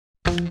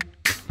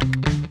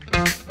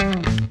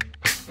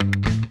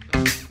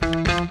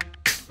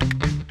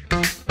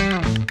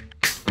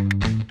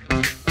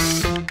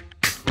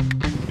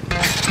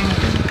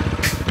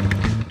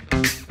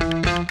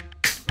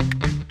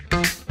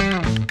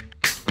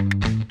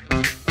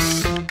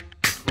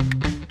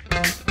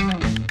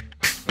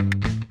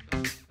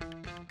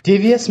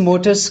टिभीएस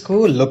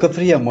मोटर्सको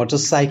लोकप्रिय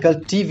motorcycle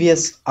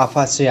TVS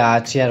Apache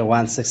RTR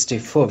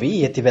 164V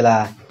यति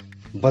बेला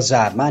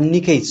बजारमा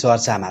निकै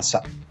चर्चामा छ।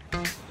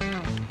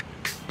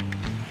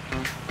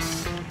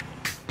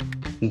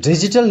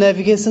 Digital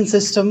navigation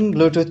system,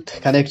 Bluetooth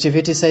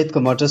connectivity सहितको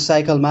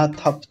मोटरसाइकलमा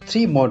थप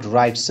 3 मोड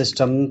राइड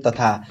सिस्टम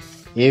तथा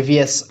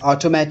एभीएस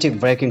अटोमेटिक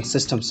ब्रेकिङ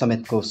सिस्टम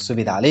समेतको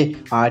सुविधाले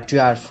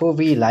आरटीआर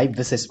 4V लाई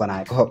विशेष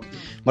बनाएको हो।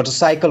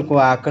 मोटरसाइकलको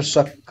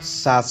आकर्षक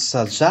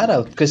साजसज्जा र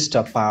उत्कृष्ट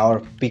पावर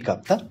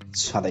पिकअप त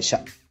छँदैछ।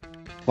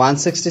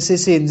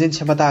 160cc इन्जिन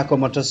क्षमताको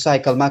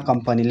मोटरसाइकलमा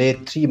कम्पनीले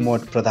 3 मोड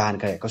प्रदान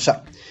गरेको छ,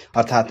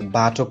 अर्थात्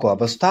बाटोको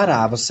अवस्था र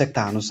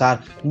आवश्यकता अनुसार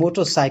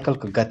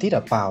मोटरसाइकलको गति र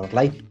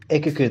पावरलाई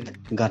एकीकृत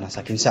गर्न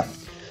सकिन्छ।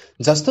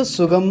 जस्तो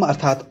सुगम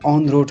अर्थात्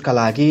अन रोडका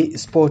लागि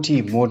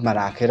स्पोर्टी मोडमा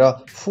राखेर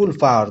फुल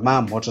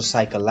पावरमा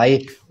मोटरसाइकललाई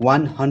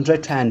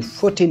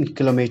 114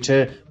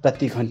 किलोमिटर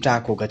प्रति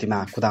घण्टाको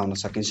गतिमा कुदाउन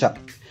सकिन्छ।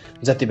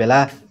 जति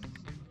बेला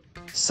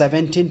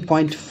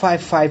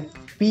 17.55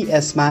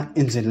 PS मा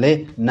इन्जिनले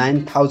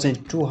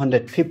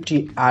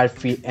 9250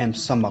 RPM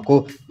सम्मको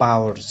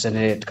पावर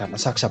जेनेरेट गर्न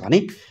सक्छ भने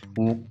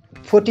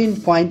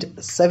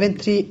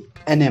 14.73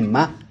 NM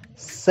मा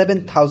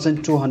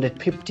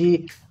 7250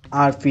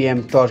 RPM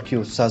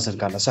टर्क्यु सर्जन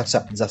गर्न सक्छ,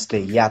 जसले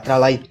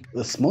यात्रालाई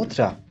स्मुथ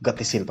र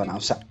गतिशील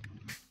बनाउँछ।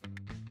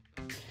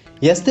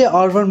 यस्तै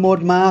अर्बन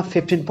मोडमा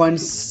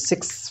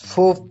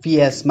 15.64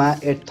 PS मा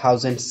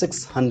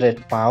 8600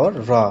 पावर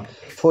र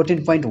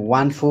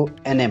 14.14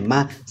 NM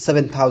मा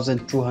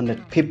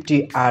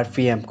 7250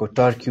 RPM को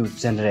टर्क्यु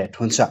जेनेरेट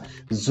हुन्छ,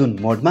 जुन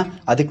मोडमा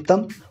अधिकतम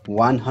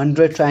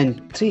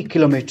 103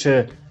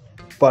 किलोमिटर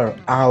पर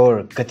आवर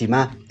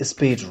गतिमा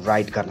स्पिड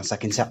राइड गर्न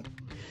सकिन्छ।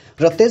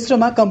 र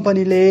तेस्रोमा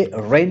कम्पनीले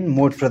रेन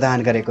मोड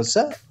प्रदान गरेको छ।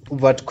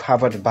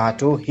 उबड-खाबड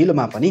बाटो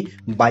हिलोमा पनि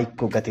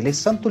बाइकको गतिले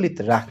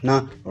सन्तुलित राख्न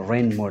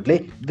रेन मोडले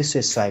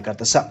विशेष सहयोग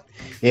गर्दछ।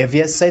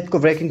 एभीएस सहितको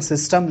ब्रेकिङ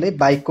सिस्टमले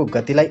बाइकको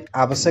गतिलाई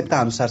आवश्यकता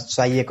अनुसार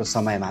चाहिएको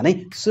समयमा नै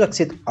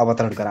सुरक्षित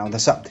अवतरण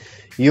गराउँदछ।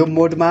 यो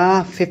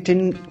मोडमा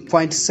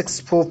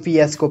 15.64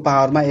 PS को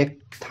पावरमा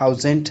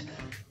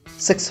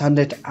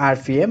 1600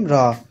 RPM र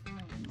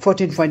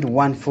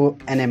 14.14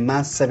 NM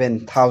मा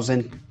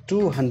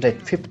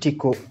 7250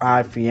 को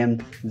RPM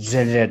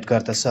जेनेरेट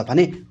गर्दछ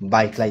भने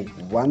बाइकलाई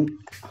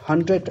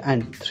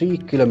 103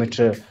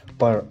 किलोमिटर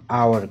पर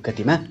आवर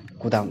गतिमा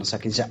कुदाउन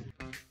सकिन्छ।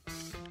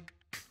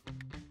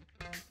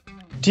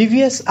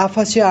 टिभीएस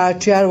अपाचे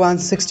आरटीआर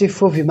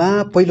 164V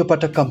मा पहिलो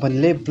पटक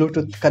कम्पनीले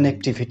ब्लुटुथ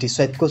कनेक्टिभिटी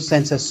सहितको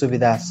सेन्सर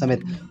सुविधा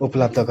समेत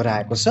उपलब्ध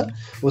गराएको छ।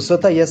 उसो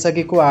त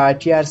यसअघिको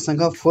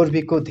आरटीआरसँग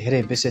 4V को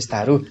धेरै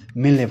विशेषताहरू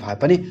मिल्ने भए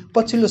पनि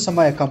पछिल्लो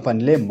समय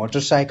कम्पनीले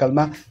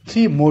मोटरसाइकलमा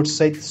 3 मोड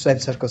सहित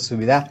सेन्सरको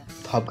सुविधा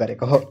थप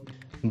गरेको हो।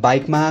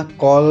 बाइकमा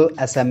call,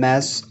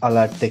 SMS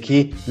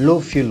अलर्टदेखि low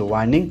fuel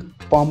warning,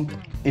 pump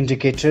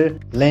indicator,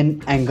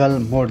 lane angle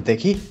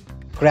मोडदेखि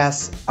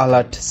crash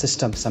alert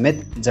system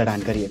समेत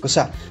जडान गरिएको छ,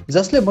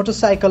 जसले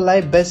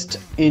मोटरसाइकललाई बेस्ट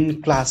इन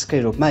क्लासकै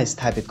रूपमा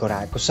स्थापित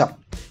गराएको छ।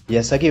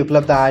 यसअघि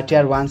उपलब्ध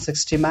आरटीआर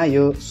 160 मा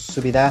यो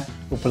सुविधा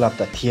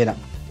उपलब्ध थिएन।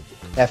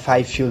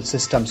 एफआई फ्युल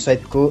सिस्टम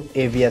सहितको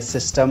एभीएस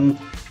सिस्टम,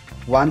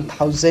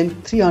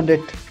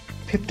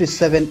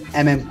 1357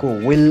 mm को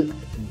व्हील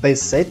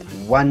बेस सहित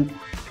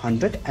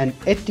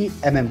 180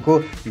 mm को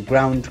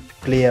ग्राउन्ड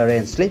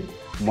क्लियरेन्सले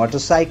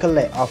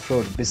मोटरसाइकललाई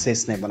अफरोड विशेष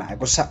नै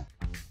बनाएको छ।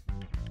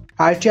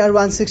 आरटीआर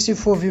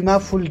 164V मा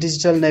फुल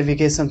डिजिटल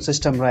नेभिगेसन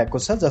सिस्टम रहेको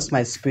छ,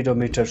 जसमा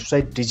स्पिडोमिटर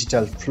सहित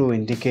digital flow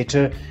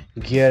indicator,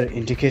 gear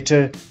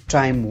indicator,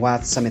 time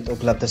watch समेत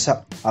उपलब्ध छ।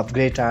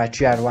 Upgrade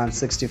RTR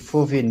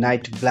 164V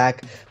night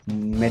black,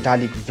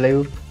 metallic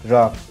blue र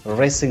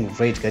रेसिङ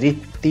रेड गरी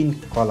 3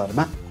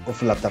 कलरमा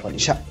उपलब्ध पनि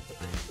छ।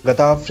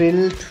 गत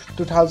अप्रिल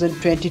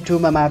 2022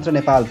 मा मात्र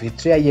नेपाल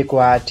भित्र्याइएको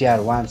आरटीआर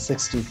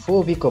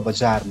 164V को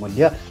बजार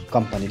मूल्य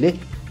कम्पनीले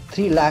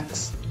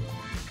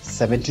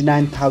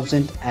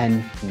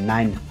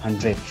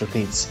 3,79,900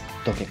 रुपीज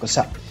तोकेको छ।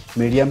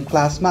 मिडियम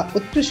क्लासमा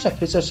उत्कृष्ट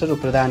फिचर्सहरू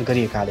प्रदान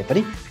गरिएकाले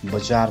पनि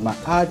बजारमा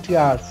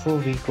आरटीआर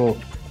 4V को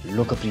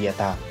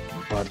लोकप्रियता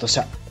बढ्दो छ।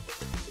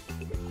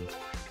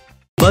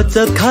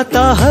 बचत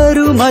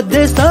खाताहरू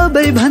मध्ये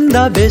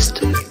सबैभन्दा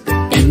बेस्ट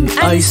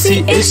एनआईसी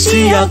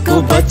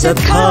एसियाको बचत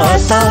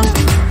खाता,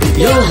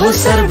 यो हो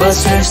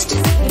सर्वश्रेष्ठ,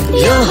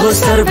 यो हो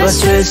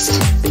सर्वश्रेष्ठ।